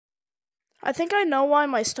I think I know why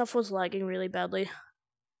my stuff was lagging really badly.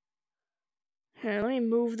 Here, let me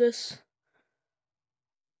move this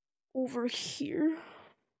over here.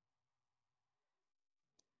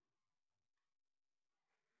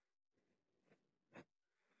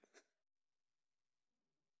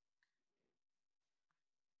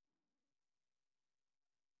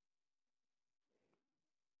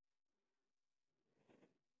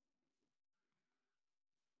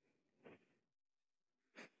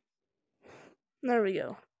 There we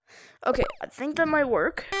go. Okay, I think that might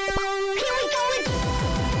work. I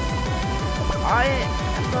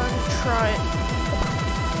am going to try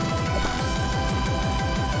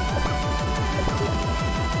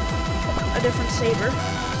a different saber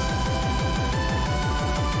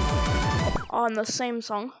on the same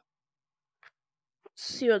song.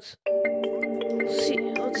 Let's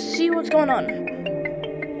see what's going on.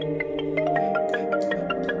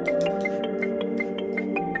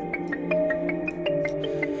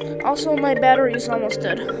 Also, my battery is almost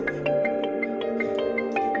dead.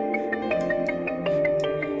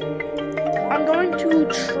 I'm going to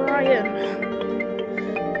try and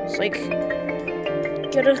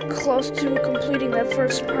get as close to completing that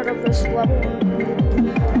first part of this level,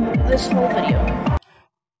 this whole video.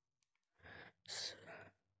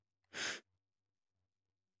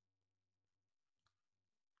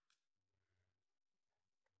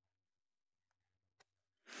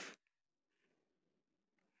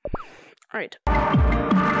 Alright.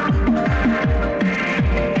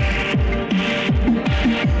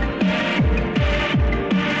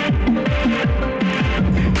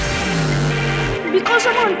 Because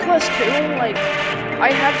I'm on Quest 2,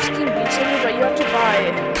 I have Steam Beat Saber, but you have to buy.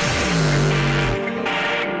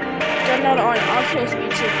 I'm not on Oculus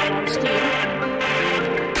Beat Saber, I'm on Steam.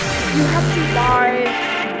 You have to buy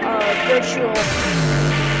a virtual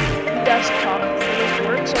desktop for this to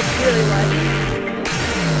work, so it's really laggy.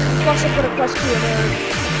 Plus, I put a Quest 2 in there,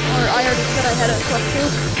 or I already said I had a Quest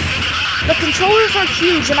 2. The controllers are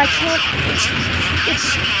huge, and I can't.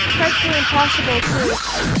 It's practically impossible to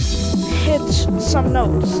hit some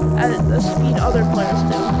notes at the speed other players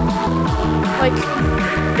do.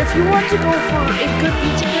 If you want to go for a good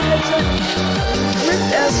Beat Saber headset,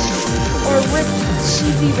 Rift S or Rift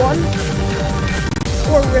CV1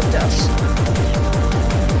 or Rift S.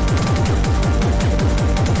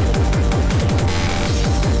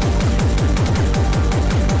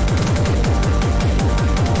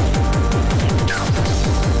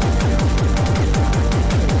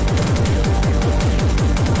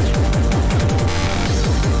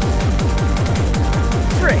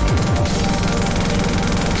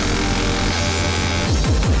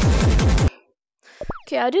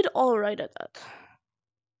 Okay, I did alright at that.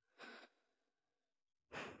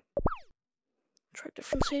 Try a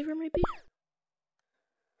different saber, maybe?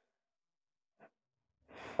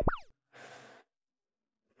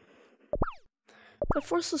 If I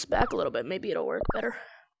force this back a little bit, maybe it'll work better.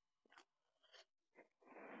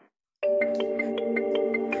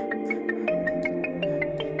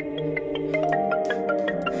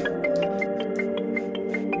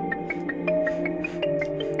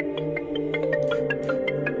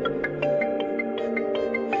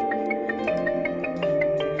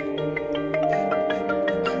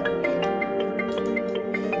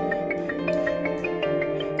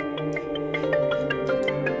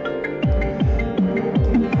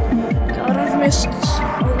 Missed a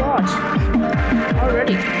lot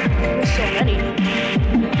already. I missed so many.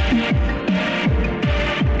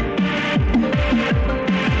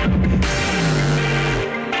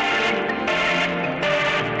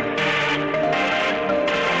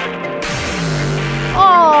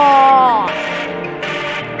 Oh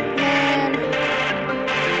man.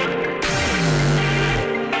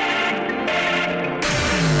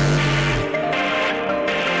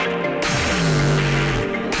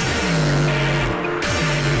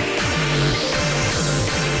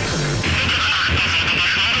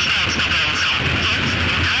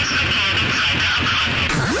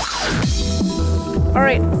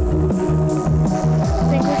 Alright. I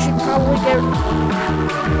think we should probably get...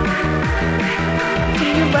 Can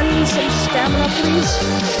you lend me some stamina, please?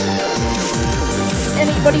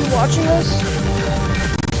 Anybody watching this?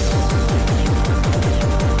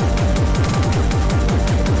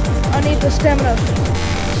 I need the stamina.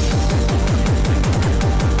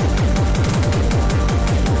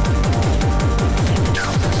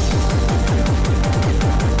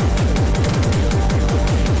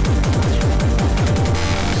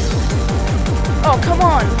 Oh, come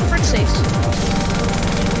on, frick sakes.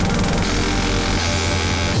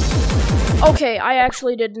 Okay, I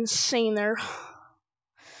actually did insane there.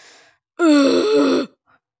 Ugh.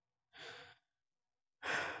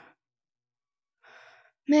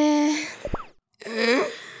 Man.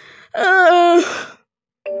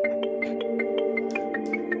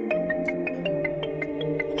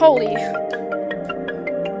 Holy.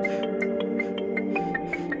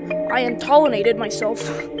 I intolenated myself.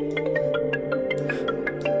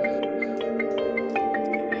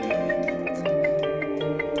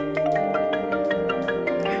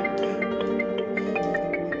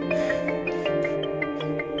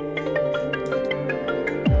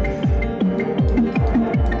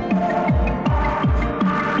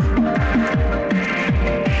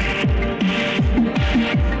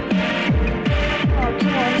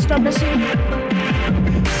 Stop missing. Yes.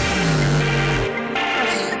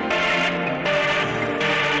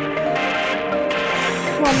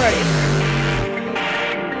 Well, I'm ready.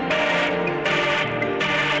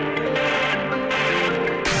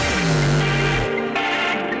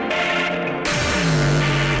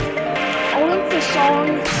 I'll link the song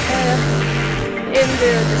in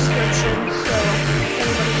the description, so if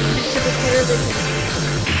anybody needs to declare, they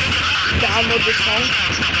can download the song.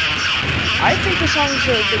 I think the song's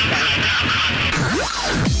a big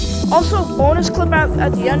bang. Also, bonus clip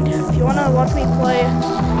at the end, if you want to watch me play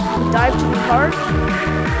Dive to the Heart,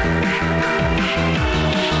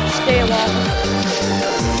 stay along.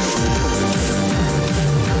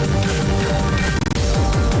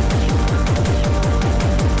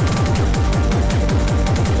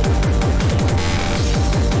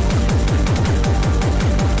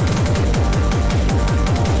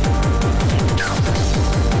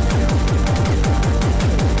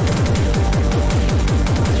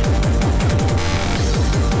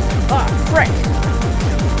 Frick.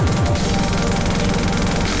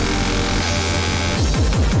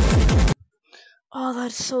 Oh,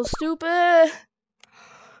 that's so stupid.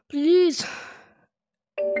 Please.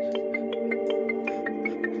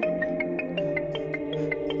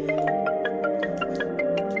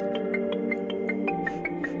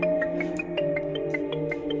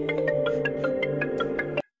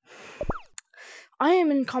 I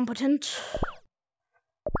am incompetent.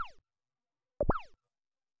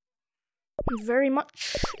 Very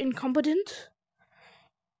much incompetent.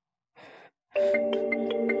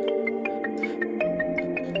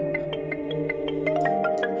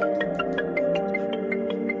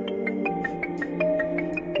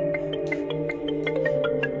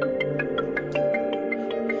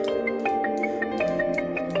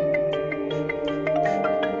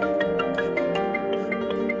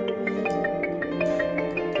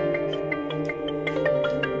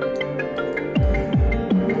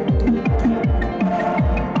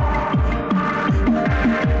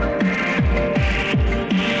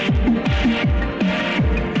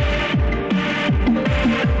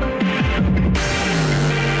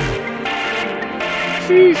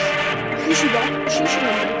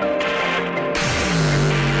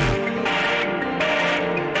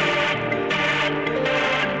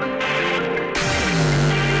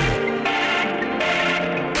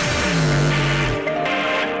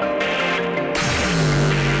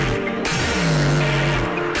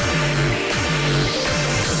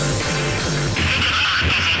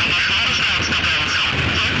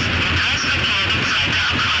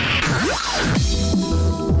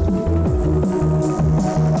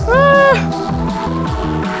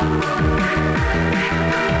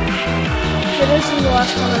 This is the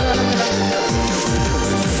last one, and then I'm gonna...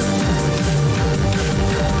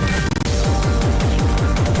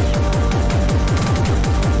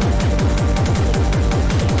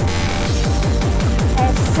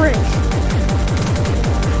 Oh, frick.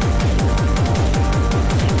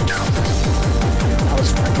 That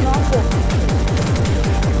was freaking awful.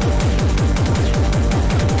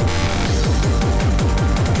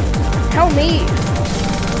 Help me.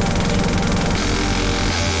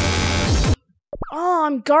 Oh,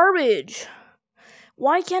 I'm garbage.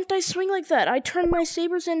 Why can't I swing like that? I turn my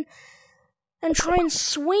sabers in and try and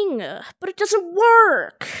swing, but it doesn't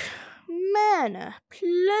work. Man,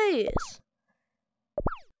 please.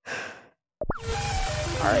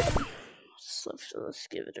 Alright, let's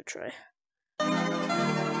give it a try.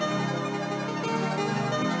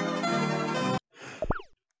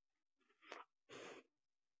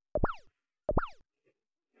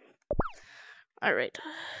 Alright.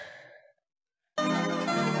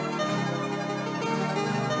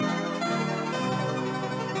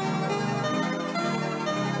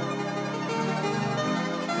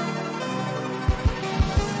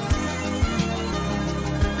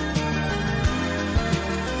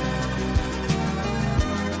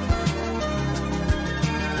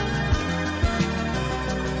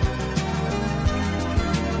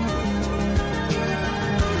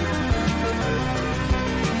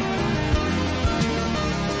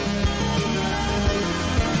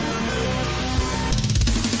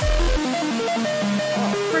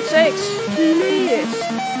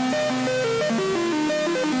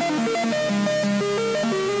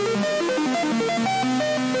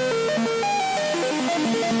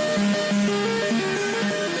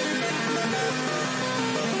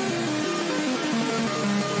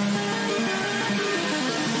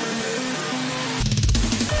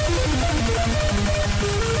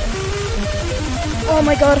 Oh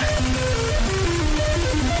my god.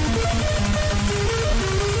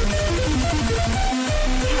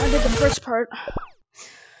 I did the first part.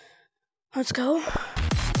 Let's go.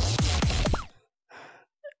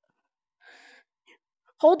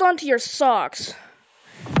 Hold on to your socks.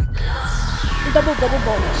 Double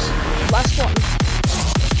bonus. Last one.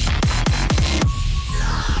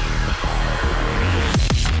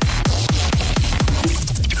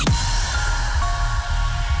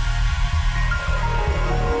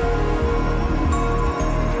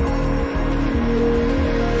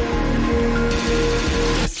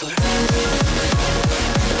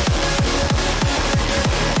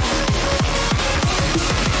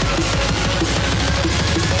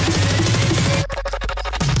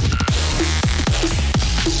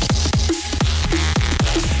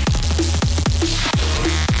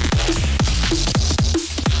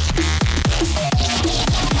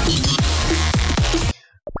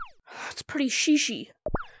 Pretty shishi.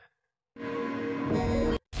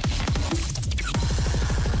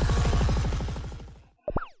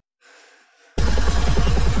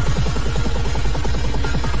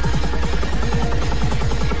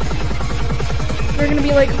 They're gonna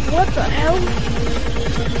be like, what the hell?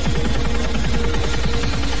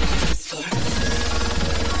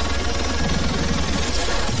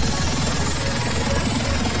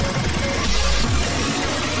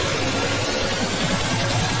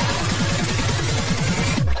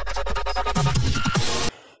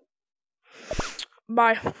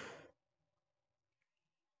 Bye.